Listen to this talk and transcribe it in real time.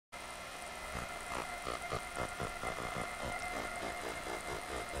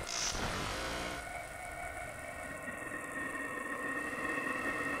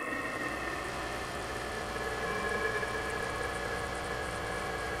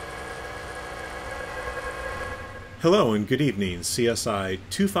Hello and good evening,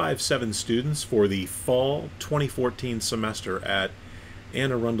 CSI257 students for the fall 2014 semester at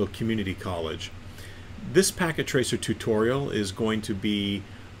Anne Arundel Community College. This PacketTracer tutorial is going to be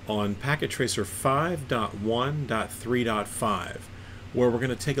on PacketTracer 5.1.3.5, where we're going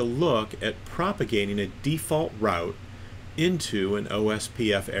to take a look at propagating a default route into an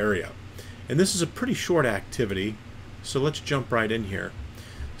OSPF area. And this is a pretty short activity, so let's jump right in here.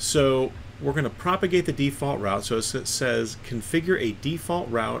 So we're going to propagate the default route. So it says configure a default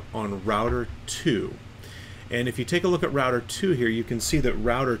route on router 2. And if you take a look at router 2 here, you can see that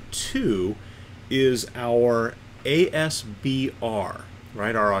router 2 is our ASBR,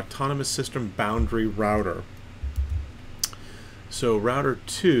 right? Our Autonomous System Boundary Router. So router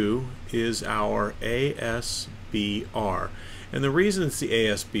 2 is our ASBR. And the reason it's the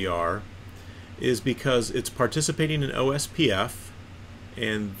ASBR is because it's participating in OSPF,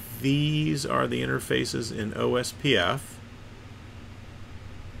 and these are the interfaces in OSPF,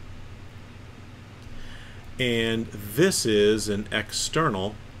 and this is an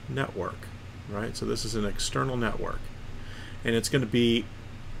external network, right? So this is an external network, and it's going to be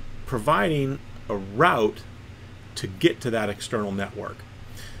providing a route to get to that external network.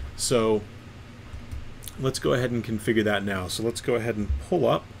 So let's go ahead and configure that now. So let's go ahead and pull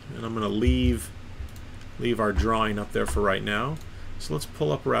up, and I'm going to leave our drawing up there for right now. So let's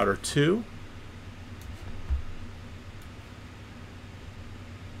pull up router 2.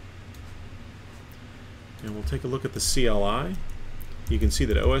 And we'll take a look at the CLI. You can see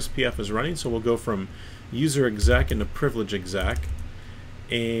that OSPF is running, so we'll go from user exec into privilege exec,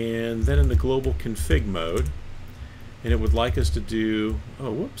 and then into global config mode. And it would like us to do, oh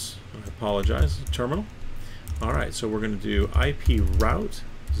whoops, I apologize, terminal. Alright, so we're going to do IP route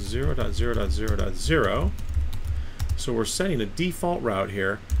 0.0.0.0. So we're setting a default route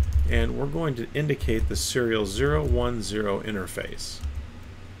here, and we're going to indicate the serial 010 interface.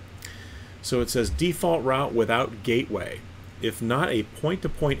 So it says default route without gateway. If not, a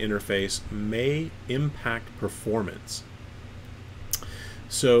point-to-point interface may impact performance.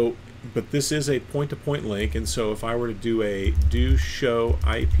 So, but this is a point-to-point link, and so if I were to do a do show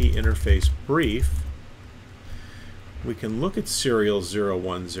IP interface brief, we can look at serial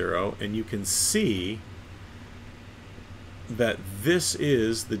 010, and you can see that this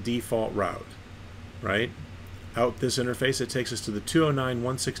is the default route, right? Out this interface, it takes us to the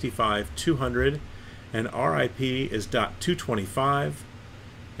 209.165.200, and our IP is .225,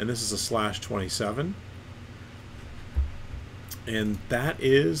 and this is a /27, and that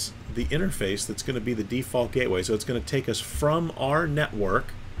is the interface that's going to be the default gateway. So it's going to take us from our network,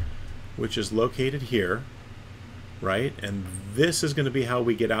 which is located here, right? And this is going to be how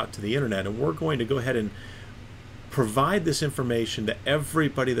we get out to the internet, and we're going to go ahead and provide this information to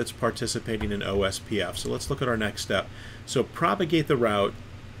everybody that's participating in OSPF. So let's look at our next step. So propagate the route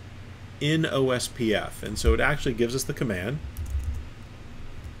in OSPF, and so it actually gives us the command.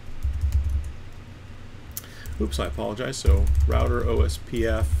 Oops, I apologize. So router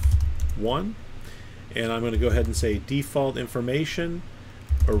OSPF 1, and I'm going to go ahead and say default information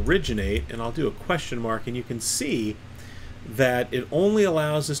originate, and I'll do a question mark, and you can see that it only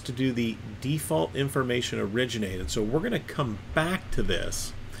allows us to do the default information originate. And so we're going to come back to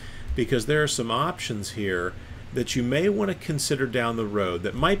this because there are some options here that you may want to consider down the road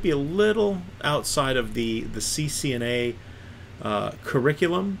that might be a little outside of the CCNA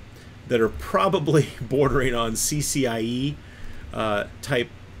curriculum, that are probably bordering on CCIE type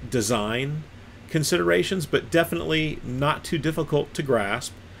design considerations, but definitely not too difficult to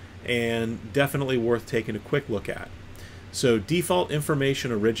grasp and definitely worth taking a quick look at. So default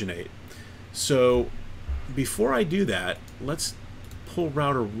information originate. So before I do that, let's pull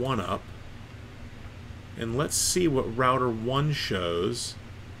router 1 up, and let's see what router 1 shows.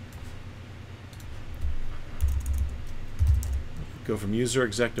 Go from user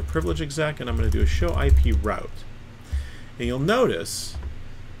exec to privilege exec, and I'm going to do a show IP route. And you'll notice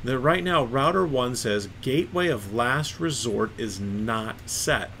that right now router 1 says gateway of last resort is not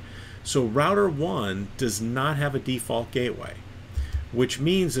set. So router 1 does not have a default gateway, which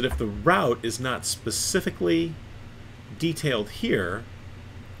means that if the route is not specifically detailed here,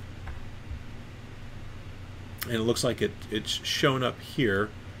 and it looks like it's shown up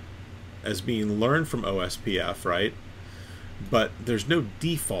here as being learned from OSPF, right? But there's no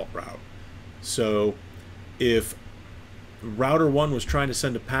default route. So if router 1 was trying to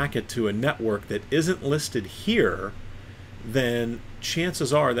send a packet to a network that isn't listed here, then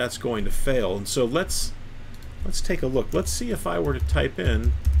chances are that's going to fail. And so let's take a look. Let's see if I were to type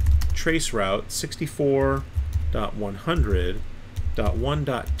in traceroute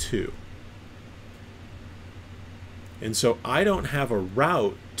 64.100.1.2. And so I don't have a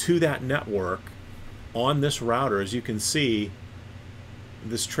route to that network on this router. As you can see,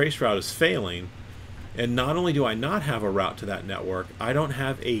 this trace route is failing. And not only do I not have a route to that network, I don't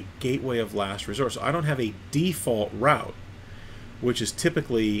have a gateway of last resort. So I don't have a default route, which is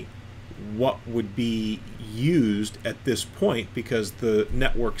typically what would be used at this point, because the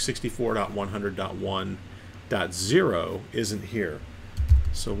network 64.100.1.0 isn't here.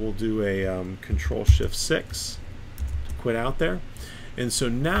 So we'll do a Control-Shift-6 to quit out there. And so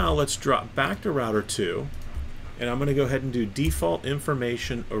now let's drop back to router 2, and I'm going to go ahead and do default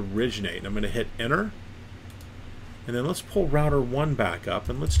information originate. And I'm going to hit enter, and then let's pull router 1 back up,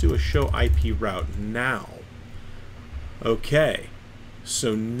 and let's do a show IP route now. Okay,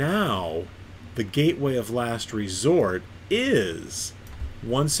 so now the gateway of last resort is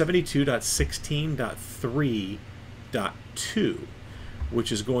 172.16.3.2,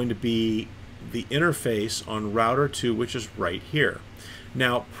 which is going to be the interface on router 2, which is right here.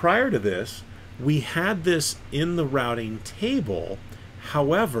 Now, prior to this, we had this in the routing table.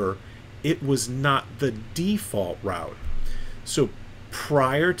 However, it was not the default route. So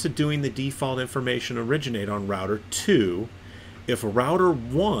prior to doing the default information originate on router 2, if router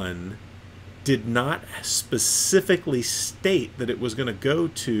 1 did not specifically state that it was going to go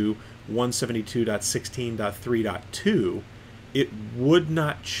to 172.16.3.2, it would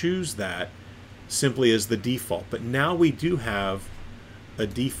not choose that simply as the default. But now we do have a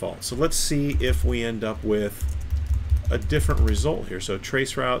default. So let's see if we end up with a different result here. So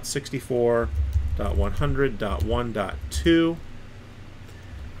traceroute 64.100.1.2,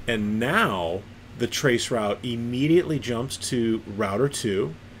 and now the traceroute immediately jumps to router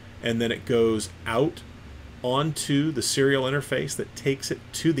 2, and then it goes out onto the serial interface that takes it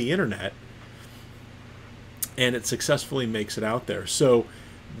to the internet, and it successfully makes it out there. So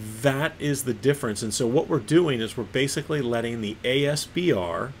that is the difference. And so what we're doing is we're basically letting the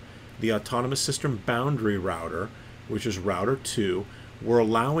ASBR, the Autonomous System Boundary Router, which is router 2, we're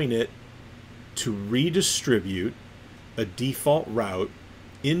allowing it to redistribute a default route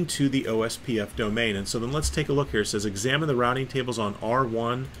into the OSPF domain. And so then let's take a look here. It says examine the routing tables on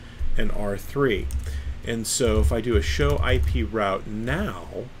R1 and R3. And so if I do a show IP route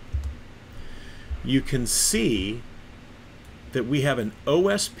now, you can see that we have an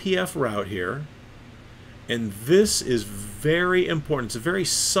OSPF route here, and this is very important. It's a very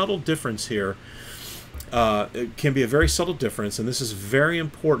subtle difference here. It can be a very subtle difference, and this is very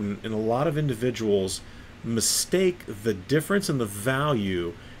important, and a lot of individuals mistake the difference in the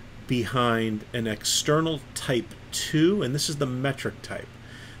value behind an external type 2, and this is the metric type.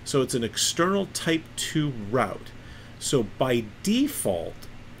 So it's an external type 2 route. So by default,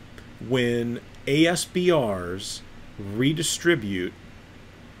 when ASBRs redistribute,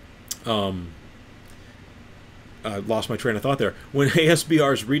 I lost my train of thought there. When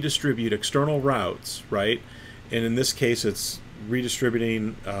ASBRs redistribute external routes, right, and in this case it's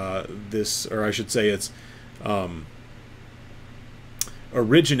redistributing this, or I should say it's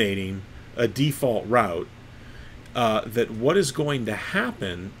originating a default route, that what is going to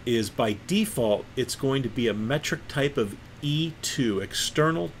happen is by default it's going to be a metric type of E2,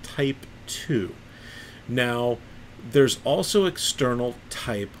 external type 2. Now there's also external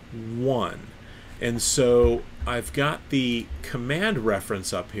type 1, and so I've got the command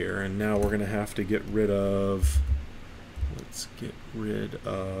reference up here, and now we're going to have to get rid of, let's get rid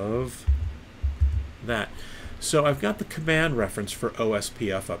of that. So I've got the command reference for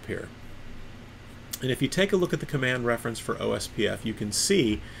OSPF up here, and if you take a look at the command reference for OSPF, you can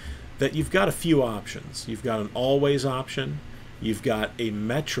see that you've got a few options. You've got an always option, you've got a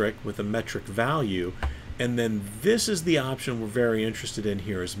metric with a metric value, and then this is the option we're very interested in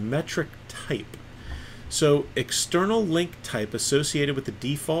here, is metric type. So external link type associated with the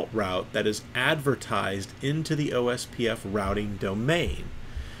default route that is advertised into the OSPF routing domain.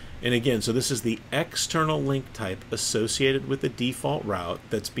 And again, so this is the external link type associated with the default route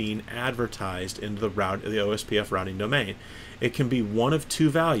that's being advertised into the OSPF routing domain. It can be one of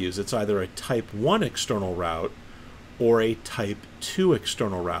two values. It's either a type 1 external route or a type 2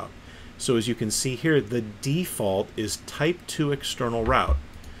 external route. So as you can see here, the default is type 2 external route.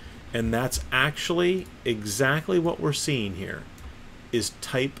 And that's actually exactly what we're seeing here, is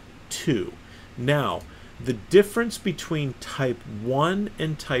type 2. Now, the difference between type 1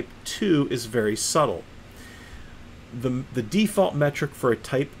 and type 2 is very subtle. The default metric for a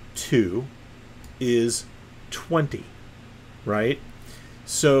type 2 is 20, right?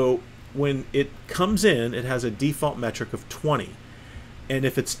 So when it comes in, it has a default metric of 20. And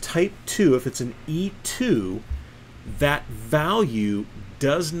if it's type 2, if it's an E2, that value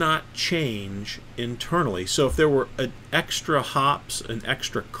does not change internally. So if there were extra hops and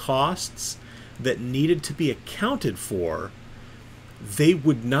extra costs that needed to be accounted for, they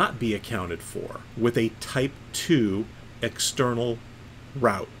would not be accounted for with a type 2 external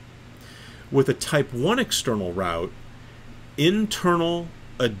route. With a type 1 external route, internal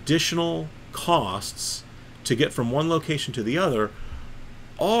additional costs to get from one location to the other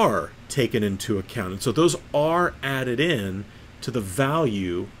are taken into account. And so those are added in to the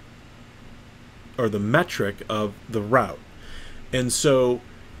value or the metric of the route. And so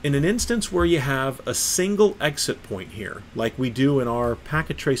in an instance where you have a single exit point here, like we do in our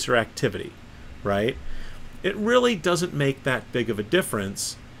PacketTracer activity, right? It really doesn't make that big of a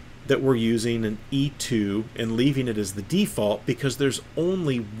difference that we're using an E2 and leaving it as the default, because there's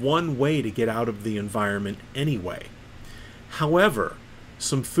only one way to get out of the environment anyway. However,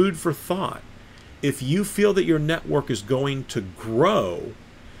 some food for thought. If you feel that your network is going to grow,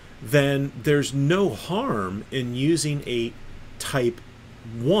 then there's no harm in using a type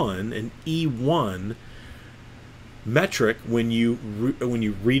 1, an E1 metric when you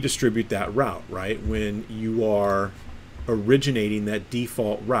redistribute that route, right? When you are originating that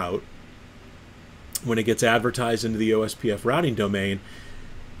default route, when it gets advertised into the OSPF routing domain,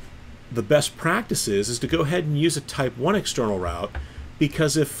 the best practice is to go ahead and use a type 1 external route,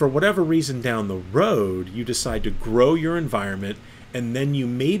 because if for whatever reason down the road you decide to grow your environment and then you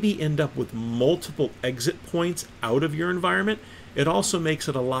maybe end up with multiple exit points out of your environment, it also makes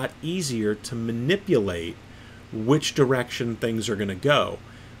it a lot easier to manipulate which direction things are going to go.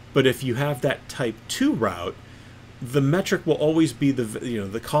 But if you have that type 2 route, the metric will always be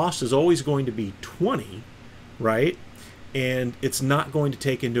the cost is always going to be 20, right? And it's not going to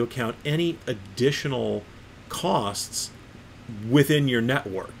take into account any additional costs within your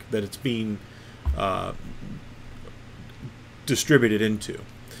network that it's being distributed into.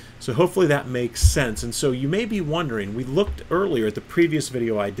 So hopefully that makes sense. And so you may be wondering, we looked earlier at the previous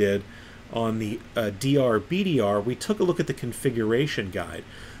video I did on the DR BDR, we took a look at the configuration guide.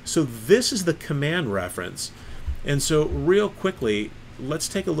 So this is the command reference. And so real quickly, let's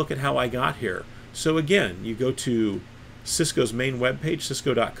take a look at how I got here. So again, you go to Cisco's main webpage,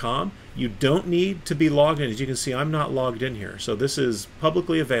 cisco.com. You don't need to be logged in. As you can see, I'm not logged in here. So this is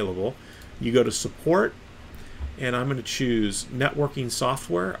publicly available. You go to support, and I'm going to choose networking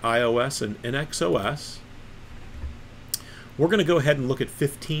software, iOS and NXOS. We're going to go ahead and look at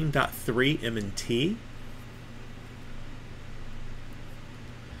 15.3 M&T.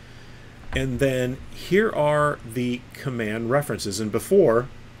 And then here are the command references. And before,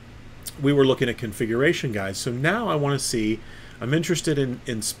 we were looking at configuration guides. So now I want to see, I'm interested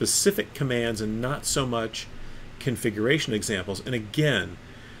in specific commands and not so much configuration examples. And again,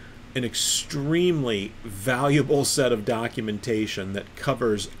 an extremely valuable set of documentation that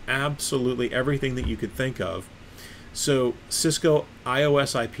covers absolutely everything that you could think of. So Cisco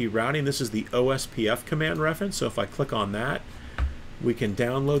iOS IP routing, this is the OSPF command reference. So if I click on that, we can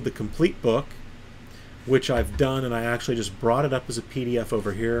download the complete book, which I've done, and I actually just brought it up as a PDF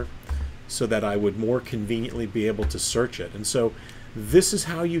over here so that I would more conveniently be able to search it. And so this is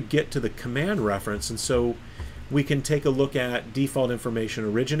how you get to the command reference. And so we can take a look at default information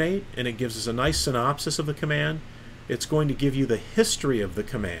originate, and it gives us a nice synopsis of the command. It's going to give you the history of the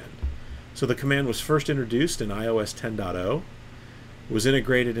command. So the command was first introduced in iOS 10.0, was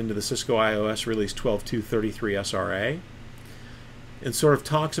integrated into the Cisco iOS release 12.2.33 SRA, and sort of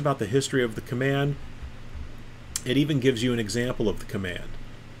talks about the history of the command. It even gives you an example of the command,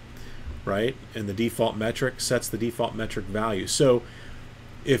 right? And the default metric sets the default metric value. So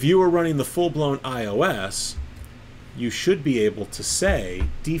if you were running the full-blown iOS, you should be able to say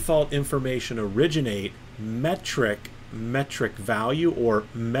default information originate metric value or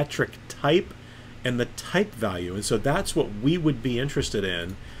metric type and the type value. And so that's what we would be interested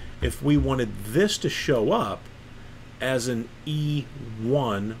in if we wanted this to show up as an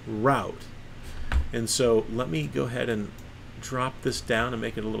E1 route. And so let me go ahead and drop this down and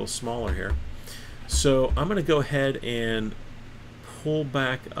make it a little smaller here. So I'm going to go ahead and pull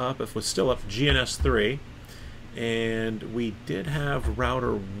back up, if we're still up, GNS3, and we did have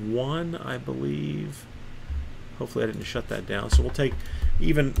router 1, I believe. Hopefully I didn't shut that down. So we'll take,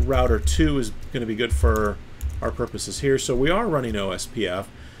 even router 2 is going to be good for our purposes here. So we are running OSPF.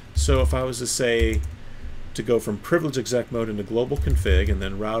 So if I was to say to go from privilege exec mode into global config and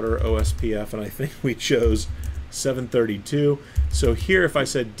then router OSPF, and I think we chose 732. So here if I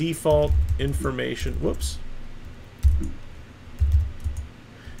said default information, whoops,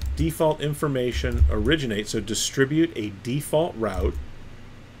 default information originate, so distribute a default route,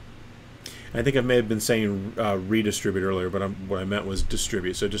 I think I may have been saying redistribute earlier, but what I meant was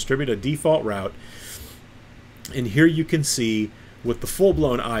distribute. So distribute a default route. And here you can see with the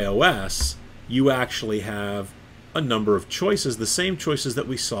full-blown iOS, you actually have a number of choices, the same choices that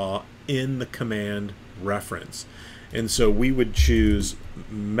we saw in the command reference. And so we would choose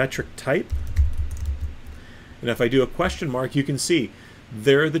metric type. And if I do a question mark, you can see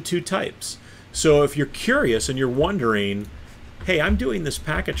there are the two types. So if you're curious and you're wondering, hey, I'm doing this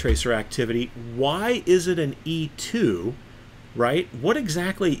PacketTracer activity, why is it an E2, right? What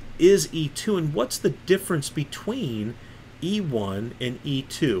exactly is E2 and what's the difference between E1 and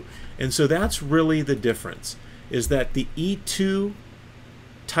E2? And so that's really the difference, is that the E2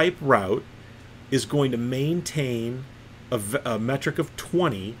 type route is going to maintain a metric of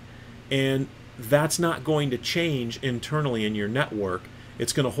 20, and that's not going to change internally in your network.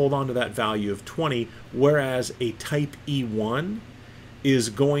 It's going to hold on to that value of 20, whereas a type E1 is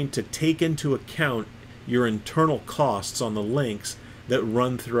going to take into account your internal costs on the links that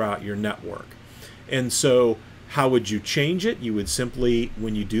run throughout your network. And so how would you change it? You would simply,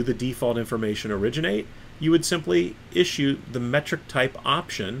 when you do the default information originate, you would simply issue the metric type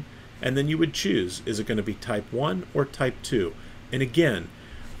option, and then you would choose, is it going to be type 1 or type 2? And again,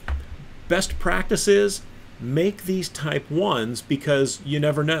 best practice is make these type 1s, because you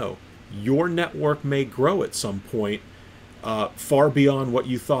never know. Your network may grow at some point far beyond what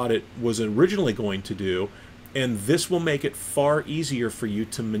you thought it was originally going to do, and this will make it far easier for you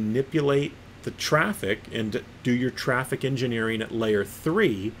to manipulate the traffic and do your traffic engineering at layer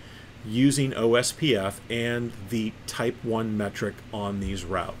 3 using OSPF and the type 1 metric on these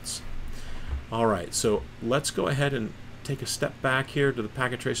routes. All right, so let's go ahead and take a step back here to the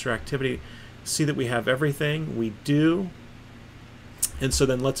PacketTracer activity, see that we have everything. We do. And so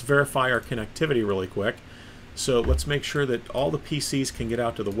then let's verify our connectivity really quick. So let's make sure that all the PCs can get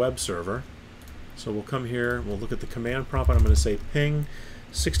out to the web server. So we'll come here, we'll look at the command prompt, and I'm going to say ping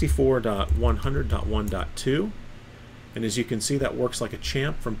 64.100.1.2. And as you can see, that works like a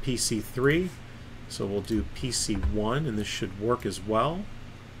champ from PC3. So we'll do PC1, and this should work as well.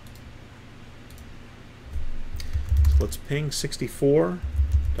 So let's ping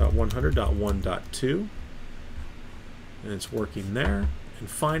 64.100.1.2. And it's working there. And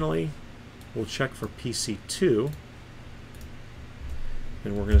finally, we'll check for PC2.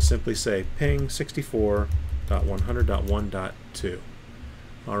 And we're going to simply say ping 64.100.1.2.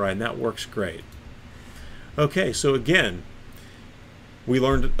 All right, and that works great. Okay, so again, we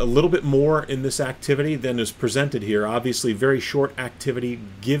learned a little bit more in this activity than is presented here. Obviously, very short activity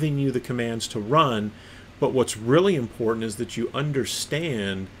giving you the commands to run, but what's really important is that you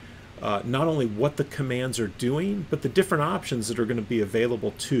understand not only what the commands are doing, but the different options that are going to be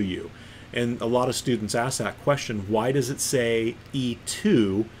available to you. And a lot of students ask that question, why does it say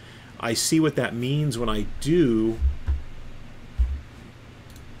E2? I see what that means when I do,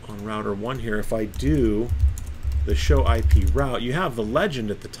 on router 1 here, if I do the show IP route, you have the legend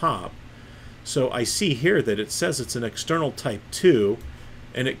at the top. So I see here that it says it's an external type 2,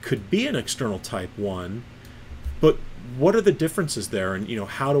 and it could be an external type 1, but what are the differences there? And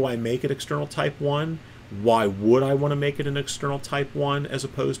how do I make it external type 1? Why would I want to make it an external type 1 as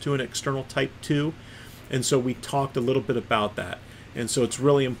opposed to an external type 2? And so we talked a little bit about that. And so it's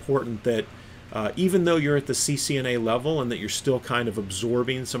really important that even though you're at the CCNA level and that you're still kind of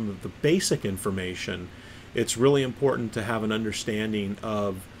absorbing some of the basic information, it's really important to have an understanding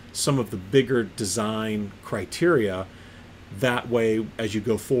of some of the bigger design criteria. That way, as you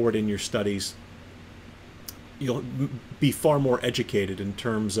go forward in your studies, you'll be far more educated in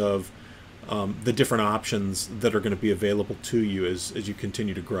terms of the different options that are going to be available to you as you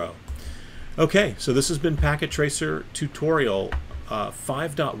continue to grow. Okay, so this has been PacketTracer tutorial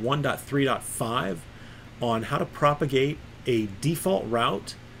 5.1.3.5 on how to propagate a default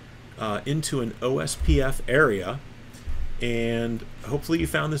route into an OSPF area. And hopefully you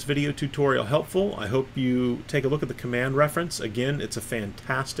found this video tutorial helpful. I hope you take a look at the command reference. Again, it's a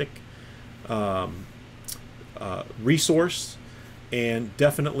fantastic resource, and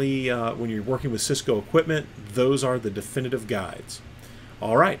definitely when you're working with Cisco equipment, those are the definitive guides.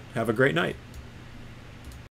 All right, have a great night.